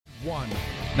One.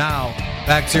 Now,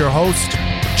 back to your host,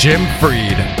 Jim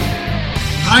Freed.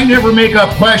 I never make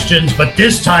up questions, but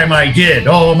this time I did.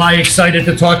 Oh, am I excited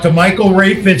to talk to Michael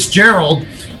Ray Fitzgerald.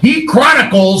 He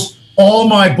chronicles all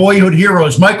my boyhood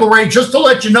heroes. Michael Ray, just to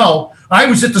let you know, I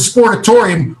was at the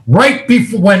Sportatorium right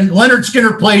before when Leonard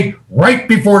Skinner played, right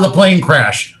before the plane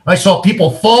crash. I saw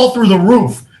people fall through the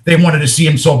roof. They wanted to see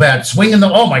him so bad.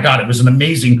 Oh my God, it was an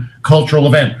amazing cultural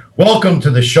event. Welcome to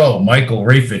the show, Michael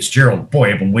Ray Fitzgerald.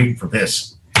 Boy, I've been waiting for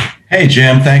this. Hey,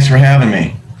 Jim, thanks for having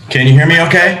me. Can you hear me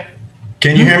okay?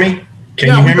 Can you hear me? Can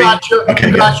you hear me?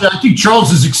 Okay, we got you. I think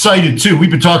Charles is excited, too.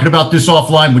 We've been talking about this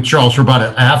offline with Charles for about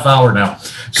a half hour now.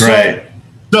 Great.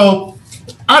 So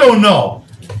I don't know.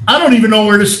 I don't even know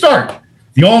where to start.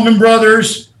 The Allman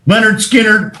Brothers, Leonard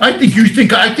Skinner. I think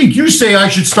you say I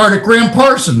should start at Graham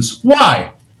Parsons.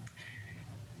 Why?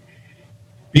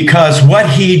 Because what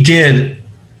he did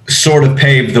sort of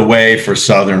paved the way for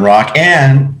Southern rock,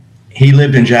 and he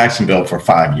lived in Jacksonville for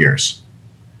 5 years.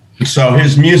 So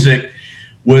his music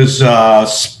was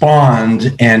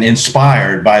spawned and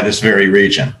inspired by this very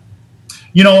region.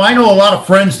 You know, I know a lot of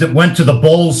friends that went to the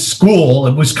Bulls school.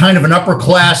 It was kind of an upper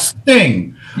class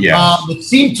thing. Yeah. It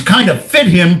seemed to kind of fit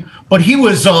him, but he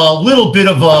was a little bit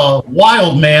of a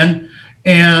wild man.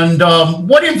 And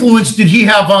what influence did he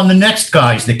have on the next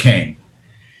guys that came?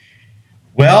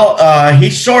 Well, he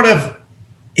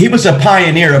was a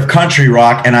pioneer of country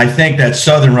rock, and I think that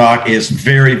Southern rock is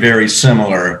very, very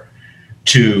similar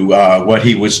to what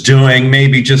he was doing.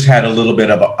 Maybe just had a little bit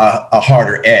of a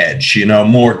harder edge, you know,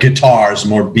 more guitars,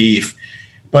 more beef.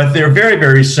 But they're very,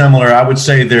 very similar. I would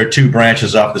say they're two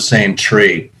branches off the same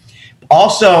tree.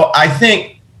 Also, I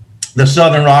think the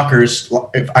Southern rockers,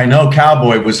 if I know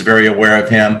Cowboy was very aware of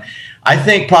him, I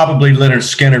think probably Leonard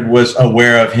Skinner was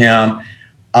aware of him.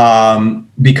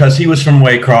 Because he was from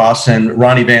Waycross, and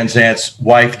Ronnie Van Zant's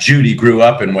wife, Judy, grew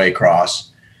up in Waycross.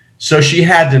 So she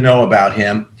had to know about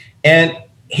him. And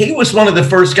he was one of the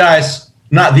first guys,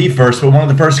 not the first, but one of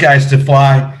the first guys to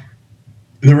fly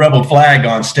the rebel flag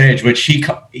on stage, which he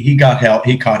caught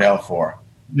hell for.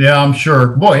 Yeah, I'm sure.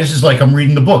 Boy, this is like I'm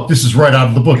reading the book. This is right out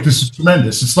of the book. This is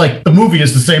tremendous. It's like the movie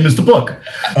is the same as the book.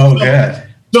 Oh, good.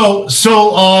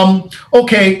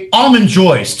 Okay, Almond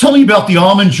Joys. Tell me about the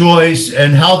Almond Joys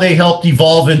and how they helped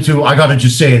evolve into, I got to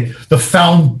just say it, the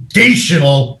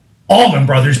foundational Allman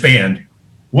Brothers band.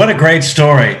 What a great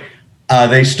story.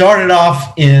 They started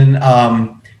off in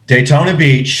Daytona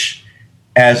Beach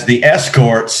as the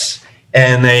Escorts,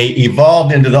 and they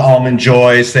evolved into the Almond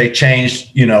Joys. They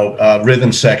changed,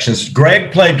 rhythm sections.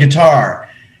 Greg played guitar.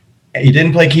 He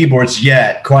didn't play keyboards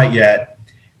quite yet.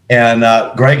 And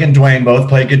Greg and Dwayne both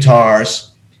played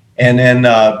guitars. And then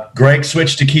Greg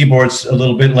switched to keyboards a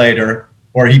little bit later,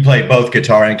 or he played both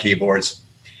guitar and keyboards.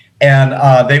 And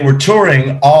they were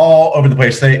touring all over the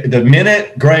place. The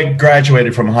minute Greg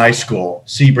graduated from high school,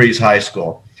 Seabreeze High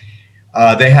School,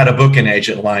 they had a booking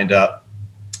agent lined up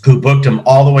who booked him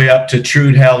all the way up to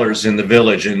Trude Heller's in the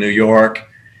Village in New York,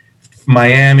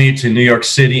 Miami to New York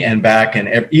City and back,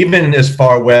 and even as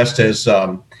far west as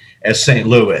St.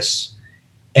 Louis.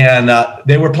 And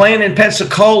they were playing in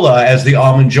Pensacola as the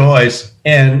Almond Joys,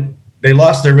 and they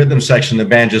lost their rhythm section. The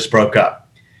band just broke up.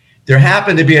 There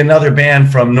happened to be another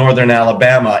band from northern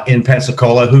Alabama in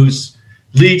Pensacola whose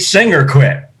lead singer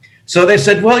quit. So they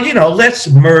said, well, let's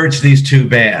merge these two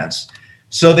bands.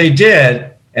 So they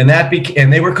did, and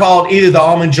they were called either the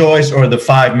Almond Joys or the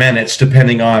 5 Minutes,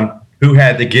 depending on who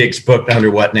had the gigs booked under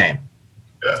what name.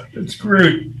 Yeah, that's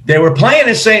great. They were playing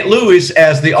in St. Louis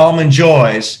as the Almond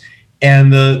Joys.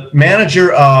 And the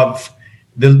manager of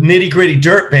the Nitty Gritty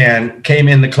Dirt Band came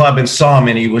in the club and saw him,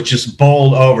 and he was just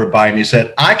bowled over by him. He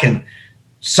said, I can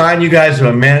sign you guys to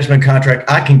a management contract.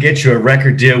 I can get you a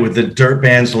record deal with the Dirt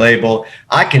Band's label.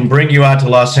 I can bring you out to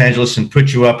Los Angeles and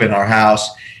put you up in our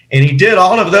house. And he did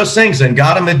all of those things and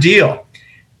got him a deal.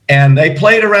 And they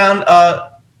played around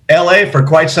L.A. for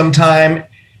quite some time.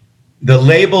 The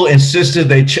label insisted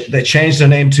they changed their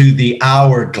name to the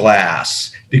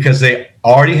Hourglass because they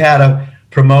already had a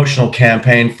promotional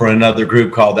campaign for another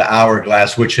group called the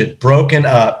Hourglass, which had broken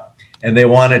up, and they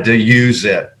wanted to use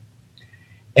it.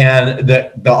 And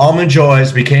the Almond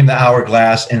Joys became the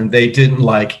Hourglass, and they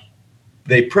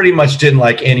pretty much didn't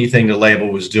like anything the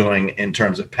label was doing in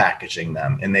terms of packaging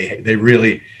them. And they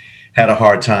really had a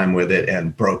hard time with it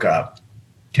and broke up,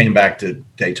 came back to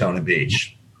Daytona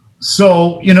Beach.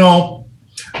 So,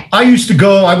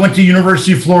 I went to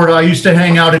University of Florida. I used to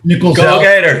hang out at Nichols Go Alley.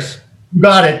 Gators. You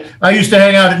got it. I used to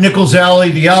hang out at Nichols Alley,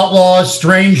 The Outlaws,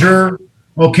 Stranger,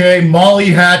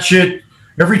 Molly Hatchet.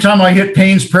 Every time I hit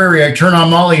Payne's Prairie, I turn on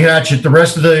Molly Hatchet. The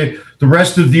rest of the The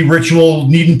rest of the ritual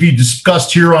needn't be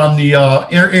discussed here on the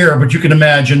air, but you can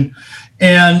imagine.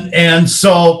 And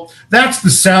so that's the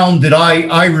sound that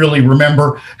I really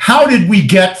remember. How did we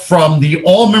get from the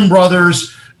Allman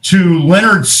Brothers to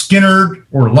Leonard Skinner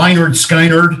or Lynyrd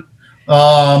Skynyrd,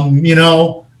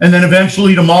 and then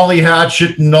eventually to Molly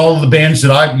Hatchet and all of the bands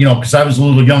that because I was a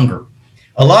little younger?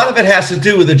 A lot of it has to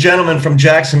do with a gentleman from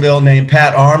Jacksonville named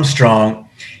Pat Armstrong.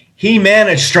 He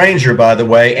managed Stranger, by the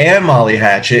way, and Molly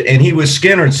Hatchet, and he was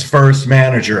Skinner's first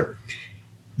manager.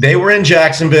 They were in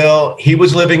Jacksonville. He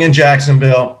was living in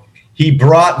Jacksonville. He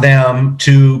brought them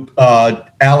to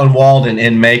Alan Walden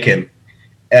in Macon.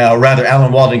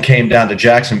 Alan Walden came down to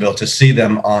Jacksonville to see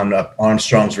them on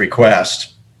Armstrong's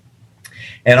request.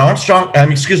 And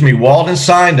Walden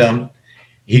signed him.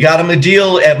 He got him a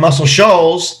deal at Muscle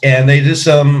Shoals, and they did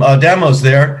some demos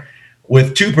there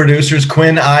with two producers,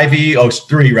 Tim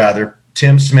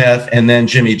Smith, and then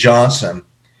Jimmy Johnson.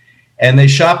 And they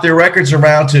shopped their records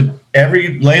around to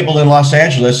every label in Los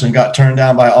Angeles and got turned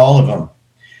down by all of them.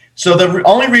 So the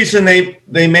only reason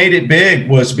they made it big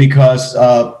was because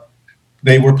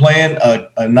they were playing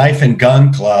a knife and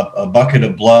gun club, a bucket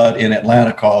of blood in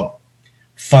Atlanta called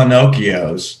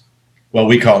Funocchios. Well,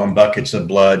 we call them buckets of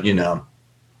blood,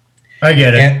 I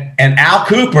get it. And Al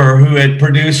Cooper, who had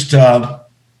produced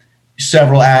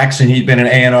several acts, and he'd been an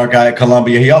A&R guy at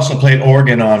Columbia. He also played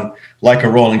organ on Like a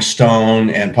Rolling Stone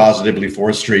and Positively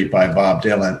 4th Street by Bob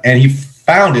Dylan. And he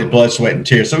founded Blood, Sweat, and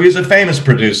Tears. So he's a famous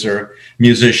producer,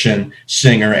 musician,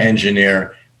 singer,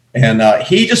 engineer. And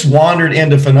he just wandered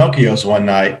into Finocchio's one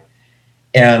night,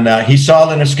 and he saw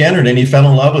Leonard Skinner, and he fell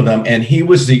in love with them. And he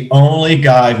was the only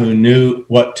guy who knew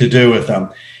what to do with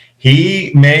them.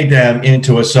 He made them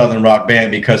into a Southern rock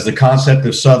band because the concept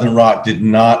of Southern rock did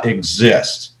not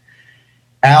exist.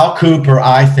 Al Cooper,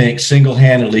 I think,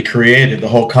 single-handedly created the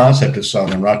whole concept of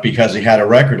Southern rock because he had a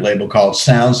record label called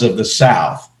Sounds of the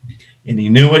South, and he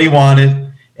knew what he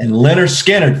wanted, and Leonard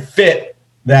Skinner fit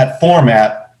that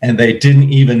format, and they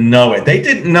didn't even know it. They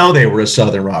didn't know they were a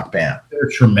Southern rock band.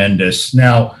 They're tremendous.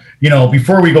 Now,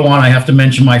 before we go on, I have to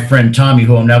mention my friend Tommy,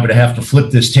 who I'm now going to have to flip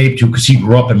this tape to because he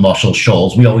grew up in Muscle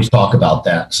Shoals. We always talk about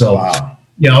that. So, wow.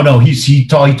 He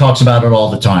talks about it all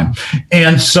the time.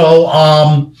 And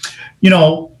so,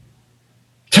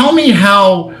 tell me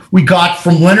how we got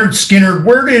from Leonard Skinner.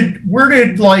 Where did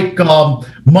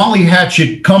Molly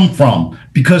Hatchet come from?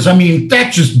 Because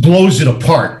that just blows it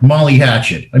apart. Molly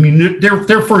Hatchet.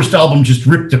 Their first album just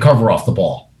ripped the cover off the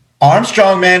ball.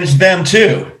 Armstrong managed them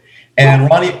too, and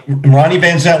Ronnie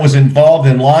Van Zant was involved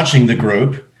in launching the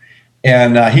group,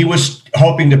 and he was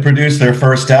hoping to produce their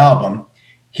first album.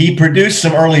 He produced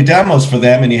some early demos for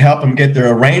them, and he helped them get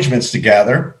their arrangements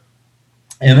together.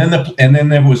 And then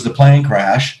there was the plane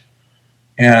crash,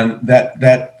 and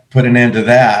that put an end to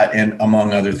that, and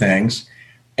among other things.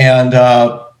 And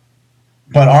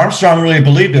but Armstrong really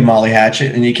believed in Molly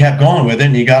Hatchet, and he kept going with it,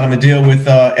 and he got him a deal with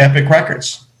Epic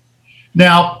Records.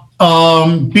 Now,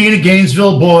 being a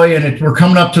Gainesville boy, and we're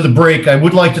coming up to the break, I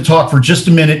would like to talk for just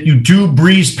a minute. You do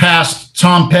breeze past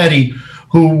Tom Petty,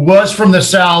 who was from the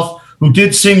South, who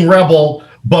did sing Rebel,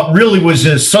 but really was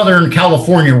a Southern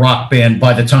California rock band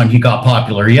by the time he got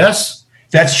popular. Yes?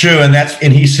 That's true,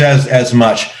 and he says as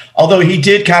much. Although he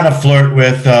did kind of flirt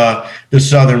with the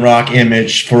Southern rock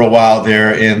image for a while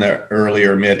there in the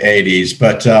earlier mid-'80s.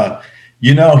 But,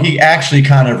 he actually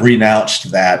kind of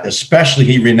renounced that. Especially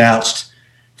he renounced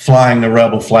flying the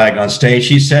rebel flag on stage.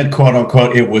 He said, quote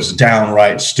unquote, it was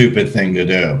downright stupid thing to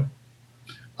do.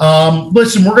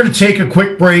 Listen, we're going to take a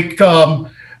quick break.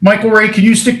 Michael Ray, can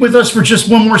you stick with us for just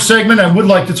one more segment? I would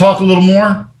like to talk a little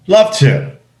more. Love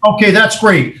to. Okay, that's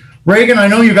great. Reagan, I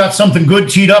know you got something good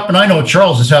teed up, and I know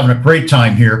Charles is having a great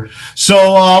time here. So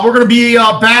we're going to be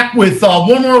back with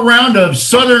one more round of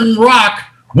Southern rock.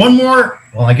 One more,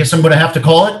 well, I guess I'm going to have to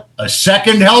call it a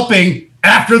second helping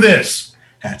after this.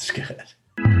 That's good.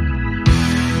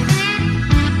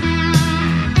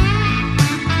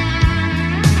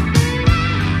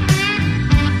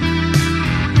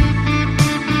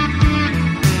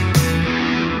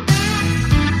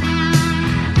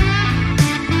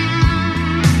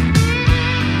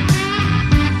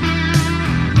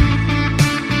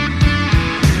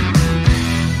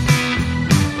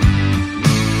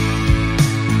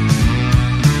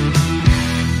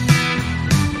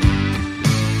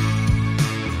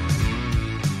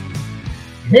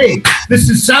 Hey, this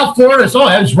is South Florida's,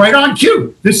 I was right on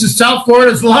cue. This is South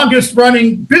Florida's longest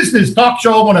running business talk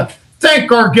show. I want to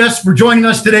thank our guests for joining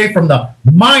us today from the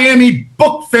Miami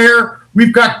Book Fair.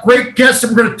 We've got great guests,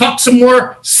 and we're going to talk some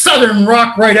more Southern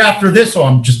rock right after this. So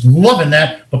I'm just loving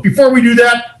that. But before we do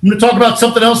that, I'm going to talk about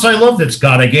something else I love that's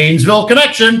got a Gainesville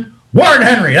connection. Warren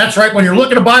Henry. That's right. When you're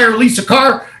looking to buy or lease a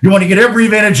car, you want to get every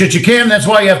advantage that you can. That's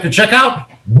why you have to check out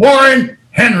Warren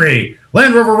Henry.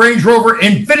 Land Rover, Range Rover,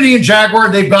 Infiniti, and Jaguar.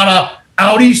 They've got a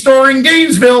Audi store in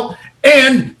Gainesville,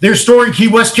 and their store in Key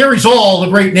West carries all the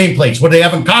great nameplates. What do they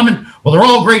have in common? Well, they're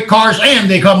all great cars, and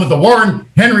they come with the Warren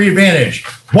Henry Advantage.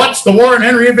 What's the Warren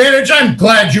Henry Advantage? I'm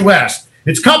glad you asked.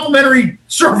 It's complimentary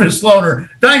service loaner,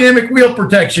 dynamic wheel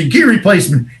protection, key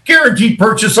replacement, guaranteed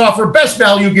purchase offer, best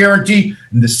value guarantee,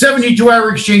 and the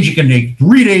 72-hour exchange. You can take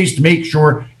 3 days to make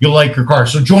sure you like your car.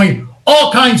 So join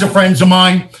all kinds of friends of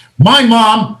mine, my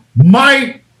mom,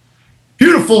 my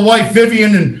beautiful wife,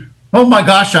 Vivian, and oh my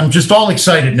gosh, I'm just all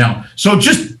excited now. So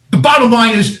just the bottom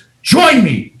line is join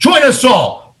me, join us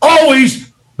all.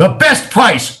 Always the best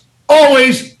price,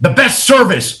 always the best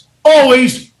service,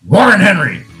 always Warren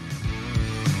Henry.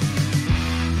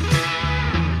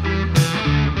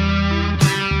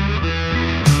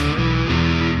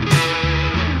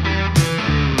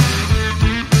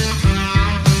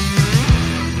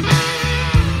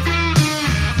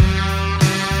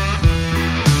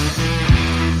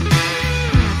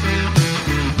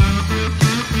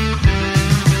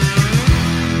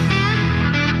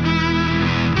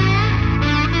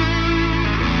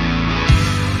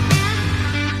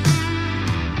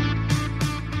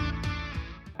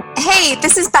 Hey,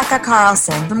 this is Becca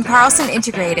Carlson from Carlson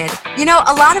Integrated. You know,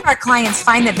 a lot of our clients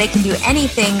find that they can do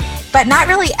anything, but not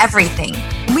really everything.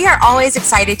 We are always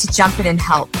excited to jump in and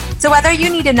help. So whether you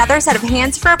need another set of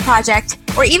hands for a project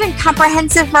or even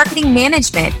comprehensive marketing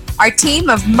management, our team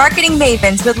of marketing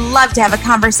mavens would love to have a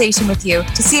conversation with you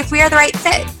to see if we are the right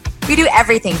fit. We do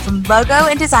everything from logo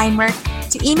and design work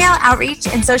to email outreach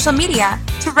and social media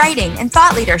to writing and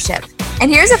thought leadership. And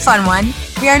here's a fun one.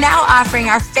 We are now offering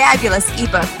our fabulous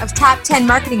ebook of top 10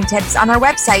 marketing tips on our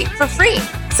website for free.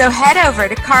 So head over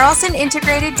to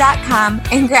carlsonintegrated.com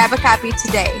and grab a copy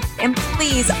today. And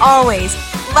please always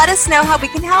let us know how we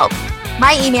can help.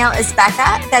 My email is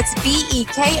Becca, that's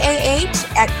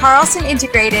BEKAH at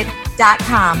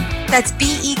carlsonintegrated.com. That's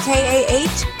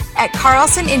BEKAH at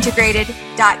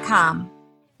carlsonintegrated.com.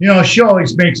 You know, she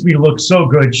always makes me look so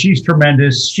good. She's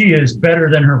tremendous. She is better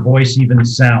than her voice even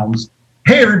sounds.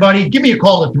 Hey, everybody, give me a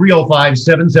call at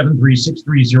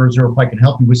 305-773-6300 if I can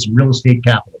help you with some real estate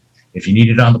capital. If you need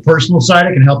it on the personal side,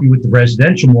 I can help you with the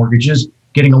residential mortgages.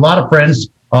 Getting a lot of friends,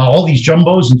 all these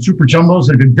jumbos and super jumbos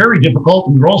that have been very difficult,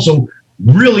 and we're also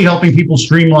really helping people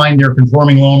streamline their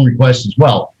conforming loan requests as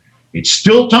well. It's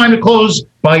still time to close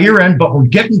by year end, but we're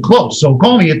getting close. So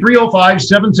call me at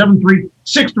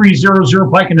 305-773-6300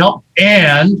 if I can help,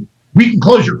 and we can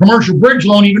close your commercial bridge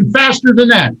loan even faster than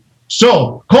that.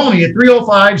 So call me at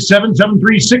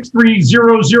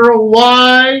 305-773-6300.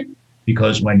 Why?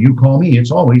 Because when you call me,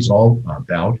 it's always all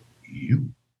about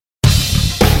you.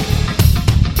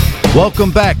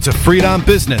 Welcome back to Freed on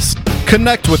Business.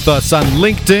 Connect with us on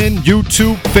LinkedIn,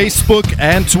 YouTube, Facebook,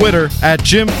 and Twitter at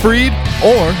Jim Freed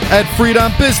or at Freed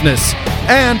on Business,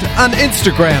 and on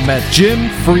Instagram at Jim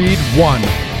Freed1.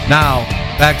 Now,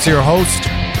 back to your host,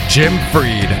 Jim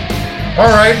Freed. All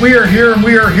right, we are here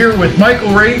with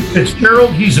Michael Ray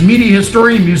Fitzgerald. He's a media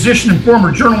historian, musician, and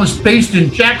former journalist based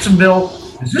in Jacksonville.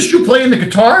 Is this you playing the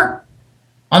guitar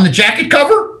on the jacket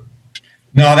cover?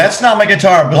 No, that's not my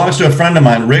guitar. It belongs to a friend of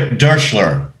mine, Rick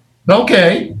Derschler.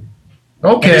 Okay.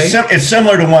 It's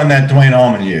similar to one that Dwayne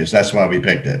Allman used. That's why we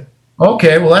picked it.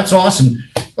 Okay, well, that's awesome.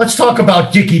 Let's talk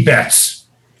about Dickie Betts.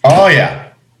 Oh, yeah.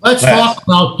 Let's talk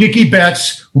about Dickie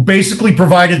Betts, who basically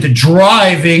provided the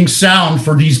driving sound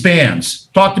for these bands.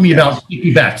 Talk to me about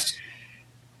Dickie Betts.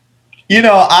 You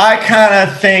know, I kind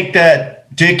of think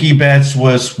that Dickie Betts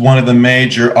was one of the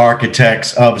major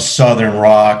architects of Southern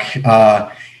rock.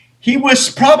 He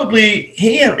was probably,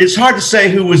 it's hard to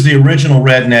say who was the original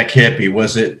redneck hippie.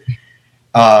 Was it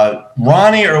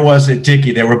Ronnie or was it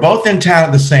Dickie? They were both in town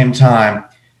at the same time,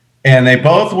 and they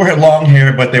both wore long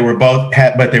hair, but they were both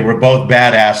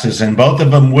badasses, and both of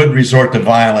them would resort to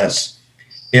violence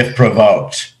if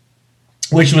provoked,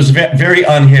 which was very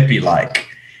unhippie-like.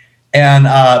 And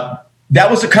that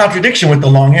was a contradiction with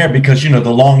the long hair because, you know, the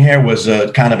long hair was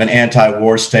a kind of an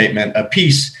anti-war statement, a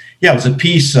peace. Yeah, it was a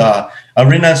peace, a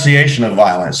renunciation of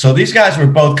violence. So these guys were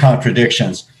both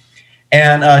contradictions.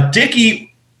 And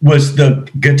Dickie was the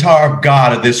guitar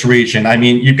god of this region. I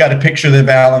mean, you've got a picture of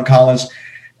Alan Collins,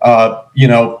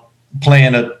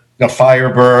 playing a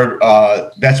Firebird.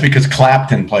 That's because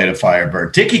Clapton played a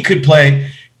Firebird. Dickie could play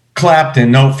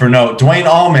Clapton note for note. Dwayne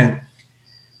Allman,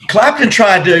 Clapton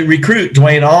tried to recruit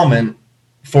Dwayne Allman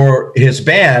for his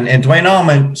band, and Dwayne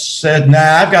Allman said, "Nah,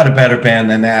 I've got a better band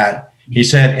than that." He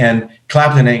said, and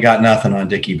Clapton ain't got nothing on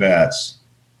Dickie Betts.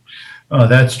 Oh,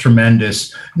 that's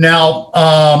tremendous. Now,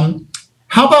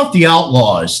 how about the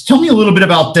Outlaws? Tell me a little bit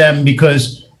about them,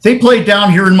 because they played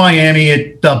down here in Miami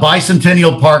at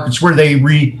Bicentennial Park. It's where they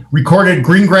recorded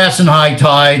Greengrass and High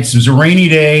Tides. It was a rainy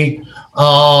day.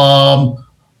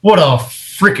 What a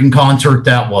freaking concert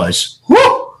that was.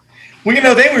 Woo!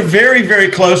 Well, they were very, very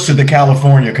close to the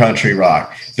California country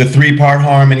rock, the 3-part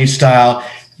harmony style,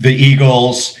 the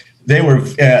Eagles. They were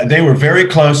very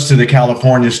close to the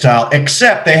California style,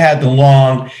 except they had the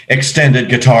long, extended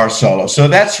guitar solo. So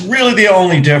that's really the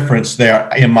only difference there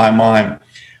in my mind.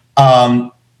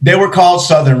 They were called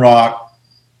Southern rock.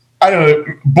 I don't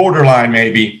know, borderline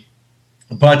maybe,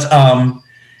 but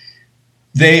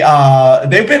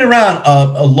they've been around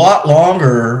a lot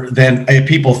longer than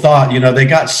people thought. They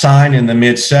got signed in the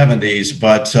mid '70s,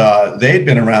 but they'd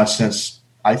been around since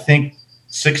I think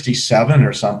 '67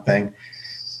 or something.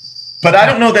 But I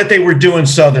don't know that they were doing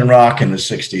Southern rock in the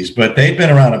 60s, but they've been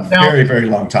around a very, very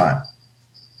long time.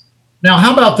 Now,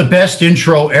 how about the best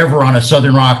intro ever on a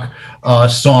Southern rock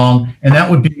song? And that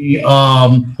would be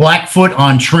Blackfoot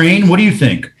on Train. What do you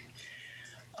think?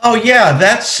 Oh, yeah,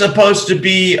 that's supposed to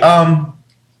be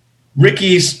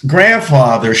Ricky's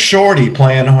grandfather, Shorty,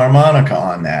 playing harmonica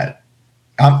on that.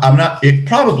 I'm not, it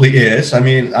probably is. I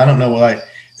mean, I don't know why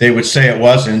they would say it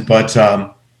wasn't, but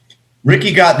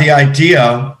Ricky got the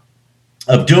idea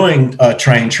of doing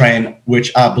Train,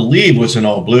 which I believe was an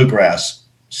old bluegrass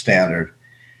standard.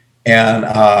 And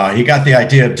he got the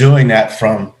idea of doing that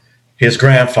from his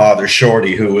grandfather,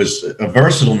 Shorty, who was a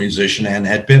versatile musician and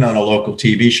had been on a local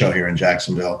TV show here in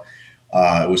Jacksonville.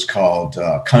 It was called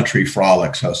Country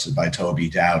Frolics, hosted by Toby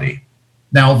Dowdy.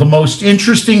 Now, the most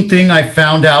interesting thing I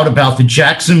found out about the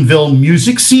Jacksonville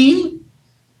music scene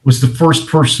was the first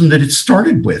person that it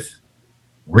started with.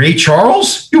 Ray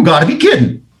Charles? You got to be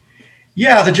kidding.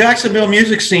 Yeah, the Jacksonville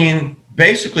music scene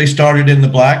basically started in the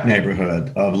black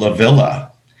neighborhood of La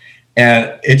Villa.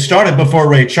 And it started before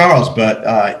Ray Charles, but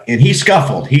and he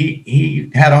scuffled. He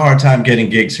had a hard time getting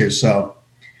gigs here. So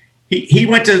he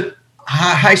went to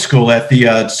high school at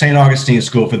the St. Augustine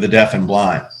School for the Deaf and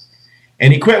Blind.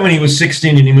 And he quit when he was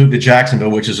 16 and he moved to Jacksonville,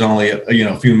 which is only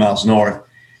a few miles north.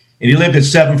 And he lived at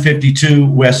 752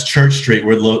 West Church Street,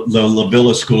 where the La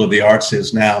Villa School of the Arts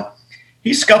is now.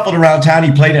 He scuffled around town.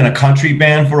 He played in a country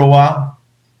band for a while.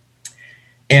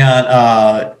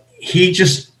 And he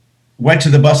just went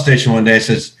to the bus station one day and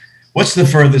says, "What's the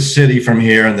furthest city from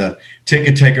here?" And the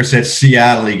ticket taker said,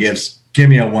 "Seattle." He gives, "Give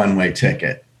me a one-way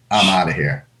ticket. I'm out of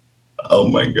here." Oh,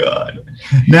 my God.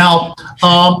 Now,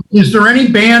 is there any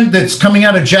band that's coming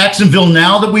out of Jacksonville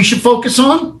now that we should focus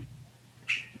on?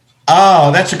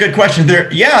 Oh, that's a good question. There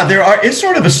are. It's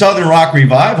sort of a Southern rock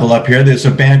revival up here. There's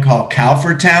a band called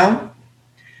Cowford Town,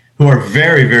 who are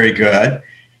very, very good.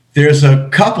 There's a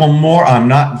couple more I'm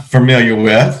not familiar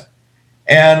with.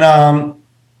 And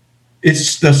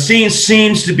the scene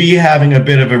seems to be having a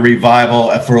bit of a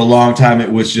revival. For a long time,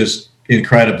 it was just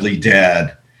incredibly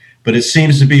dead. But it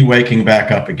seems to be waking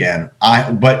back up again.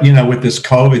 But with this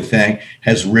COVID thing,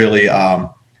 has really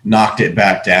knocked it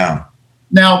back down.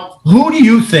 Now, who do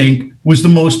you think was the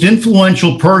most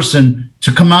influential person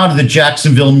to come out of the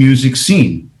Jacksonville music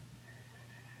scene?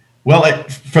 Well,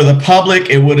 for the public,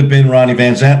 it would have been Ronnie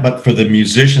Van Zant, but for the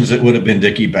musicians, it would have been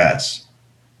Dickie Betts.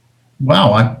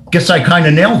 Wow, I guess I kind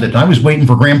of nailed it. I was waiting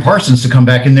for Graham Parsons to come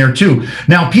back in there too.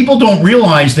 Now, people don't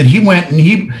realize that he went and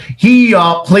he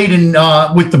played in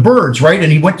with the Byrds, right?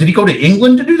 And did he go to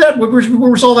England to do that? Where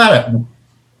was all that at?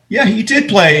 Yeah, he did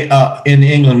play in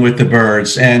England with the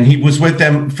Byrds, and he was with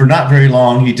them for not very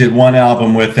long. He did one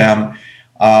album with them,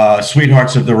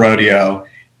 Sweethearts of the Rodeo,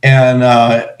 and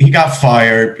he got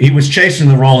fired. He was chasing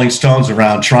the Rolling Stones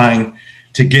around, trying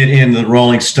to get in the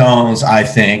Rolling Stones, I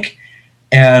think.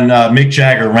 And Mick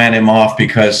Jagger ran him off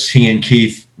because he and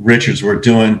Keith Richards were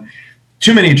doing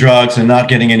too many drugs and not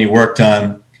getting any work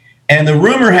done. And the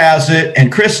rumor has it,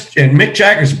 and Mick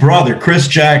Jagger's brother, Chris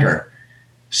Jagger,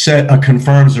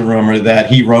 confirms the rumor that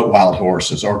he wrote Wild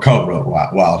Horses, or co-wrote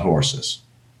Wild Horses.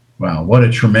 Wow, what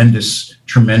a tremendous,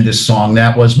 tremendous song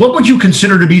that was. What would you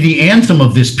consider to be the anthem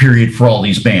of this period for all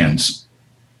these bands?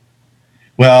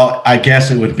 Well, I guess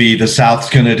it would be The South's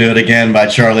Gonna Do It Again by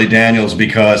Charlie Daniels,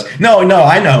 because I know,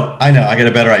 I got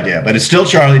a better idea, but it's still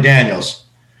Charlie Daniels.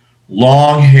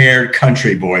 Long-haired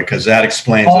country boy, because that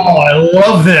explains it all. I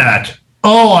love that.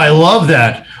 I love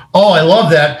that.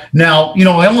 Now,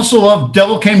 I also love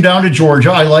Devil Came Down to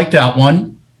Georgia. I like that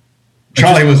one.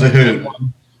 Charlie was a hoot.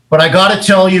 But I got to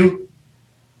tell you,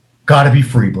 got to be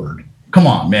Freebird. Come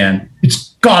on, man.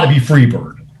 It's got to be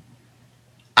Freebird.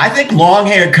 I think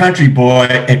Long-Haired Country Boy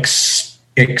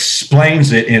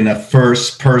explains it in the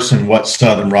first person what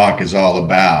Southern rock is all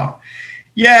about.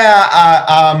 Yeah,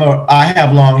 I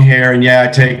have long hair, and yeah, I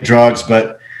take drugs,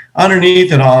 but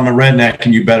underneath it all, I'm a redneck,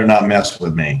 and you better not mess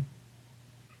with me.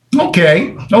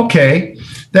 Okay.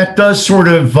 That does sort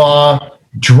of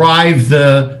drive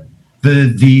the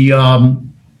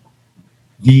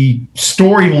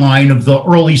storyline of the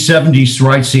early 70s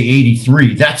through, I'd say,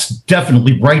 83. That's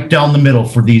definitely right down the middle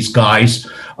for these guys.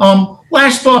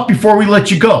 Last thought before we let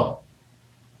you go.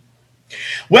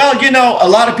 Well, a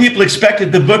lot of people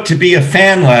expected the book to be a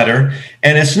fan letter,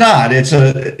 and it's not. It's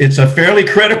a fairly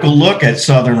critical look at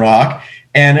Southern rock,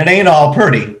 and it ain't all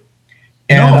pretty.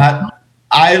 And no.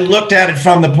 I looked at it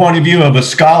from the point of view of a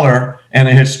scholar and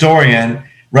a historian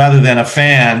rather than a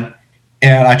fan.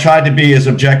 And I tried to be as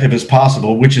objective as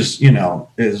possible, which is you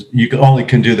only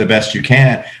can do the best you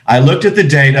can. I looked at the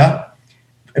data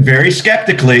very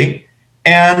skeptically,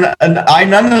 and I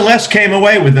nonetheless came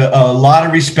away with a lot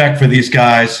of respect for these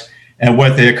guys and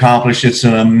what they accomplished. It's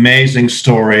an amazing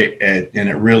story, and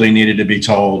it really needed to be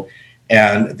told.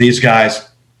 And these guys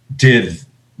did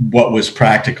what was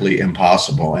practically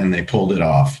impossible, and they pulled it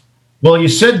off. Well, you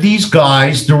said these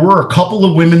guys, there were a couple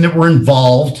of women that were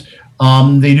involved.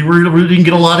 They really didn't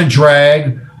get a lot of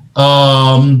drag.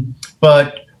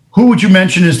 But who would you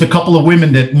mention as the couple of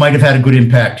women that might have had a good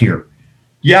impact here?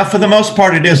 Yeah, for the most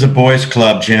part, it is a boys'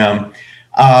 club, Jim.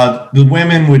 The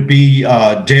women would be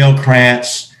Dale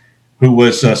Krantz, who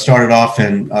was started off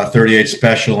in 38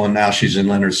 Special, and now she's in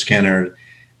Leonard Skinner.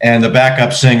 And the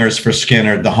backup singers for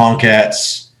Skinner, the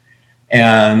Honkettes.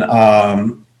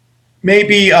 And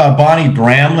maybe Bonnie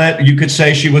Bramlett. You could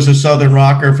say she was a Southern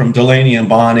rocker from Delaney and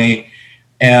Bonnie.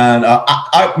 And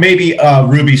maybe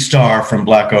Ruby Starr from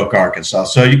Black Oak, Arkansas.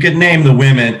 So you could name the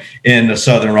women in the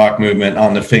Southern rock movement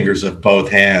on the fingers of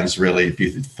both hands, really, if you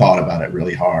thought about it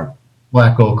really hard.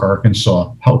 Black Oak,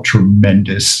 Arkansas. How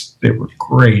tremendous. They were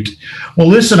great. Well,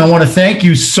 listen, I want to thank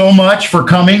you so much for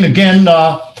coming. Again,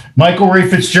 Michael Ray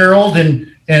Fitzgerald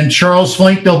and Charles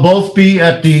Flink, they'll both be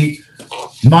at the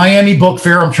Miami Book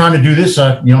Fair. I'm trying to do this.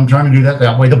 I'm trying to do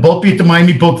that way. They'll both be at the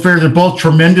Miami Book Fair. They're both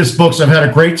tremendous books. I've had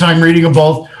a great time reading them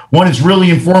both. One is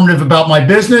really informative about my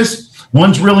business.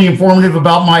 One's really informative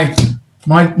about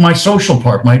my social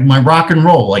part, my rock and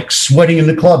roll, like sweating in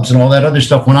the clubs and all that other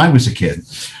stuff when I was a kid.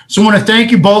 So I want to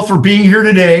thank you both for being here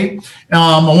today.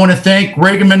 I want to thank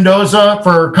Reagan Mendoza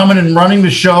for coming and running the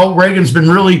show. Reagan's been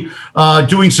really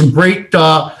doing some great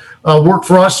work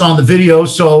for us on the video.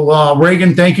 So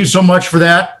Reagan, thank you so much for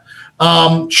that.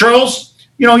 Charles,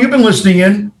 you've been listening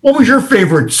in. What was your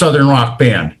favorite Southern rock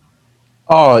band?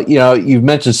 Oh, you've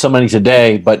mentioned so many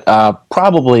today, but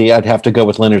probably I'd have to go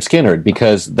with Leonard Skinner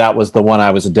because that was the one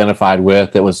I was identified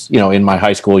with. It was, in my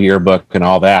high school yearbook and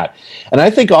all that. And I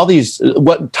think all these,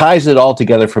 what ties it all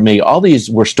together for me, all these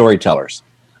were storytellers.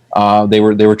 They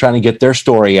were trying to get their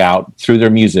story out through their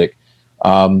music,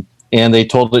 and they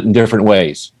told it in different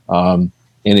ways. And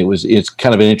it's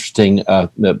kind of an interesting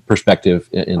perspective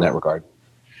in that regard.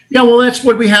 Yeah, well, that's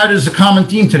what we had as a common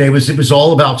theme today. It was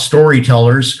all about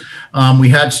storytellers. We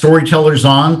had storytellers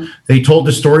on. They told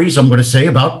the stories, I'm going to say,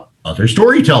 about other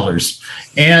storytellers.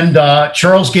 And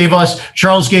Charles gave us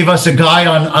a guide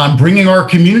on bringing our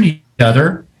community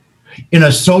together in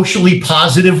a socially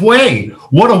positive way.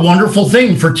 What a wonderful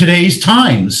thing for today's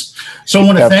times. So I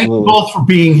want to thank you both for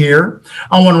being here.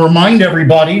 I want to remind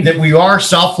everybody that we are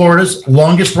South Florida's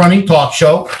longest running talk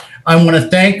show. I want to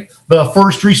thank the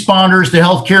first responders, the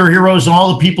healthcare heroes, and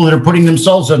all the people that are putting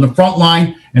themselves on the front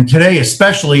line. And today,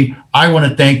 especially, I want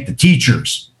to thank the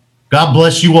teachers. God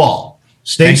bless you all.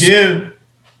 Stay safe. Thank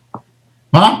you.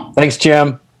 Huh? Thanks,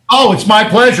 Jim. Oh, it's my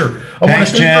pleasure. I want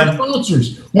to thank our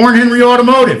sponsors, Warren Henry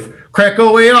Automotive,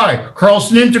 Krakow AI,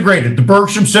 Carlson Integrated, the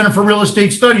Bergstrom Center for Real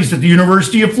Estate Studies at the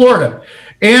University of Florida.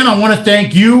 And I want to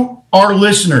thank you, our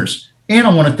listeners. And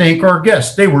I want to thank our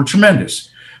guests. They were tremendous.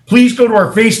 Please go to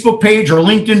our Facebook page, our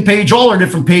LinkedIn page, all our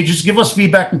different pages. Give us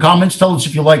feedback and comments. Tell us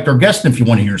if you liked our guest and if you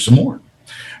want to hear some more.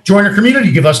 Join our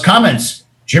community. Give us comments.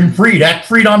 Jim Freed, at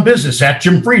Freed on Business, at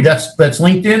Jim Freed. That's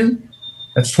LinkedIn.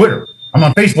 That's Twitter. I'm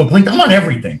on Facebook, LinkedIn. I'm on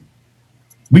everything.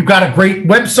 We've got a great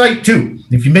website, too.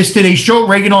 If you missed today's show,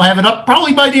 Reagan will have it up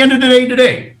probably by the end of the day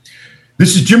today.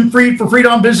 This is Jim Freed for Freed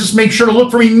on Business. Make sure to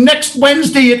look for me next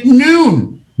Wednesday at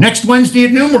noon. Next Wednesday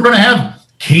at noon, we're going to have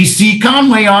Casey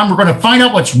Conway on. We're going to find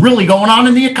out what's really going on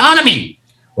in the economy.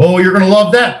 Oh, you're going to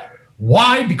love that.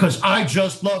 Why? Because I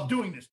just love doing this.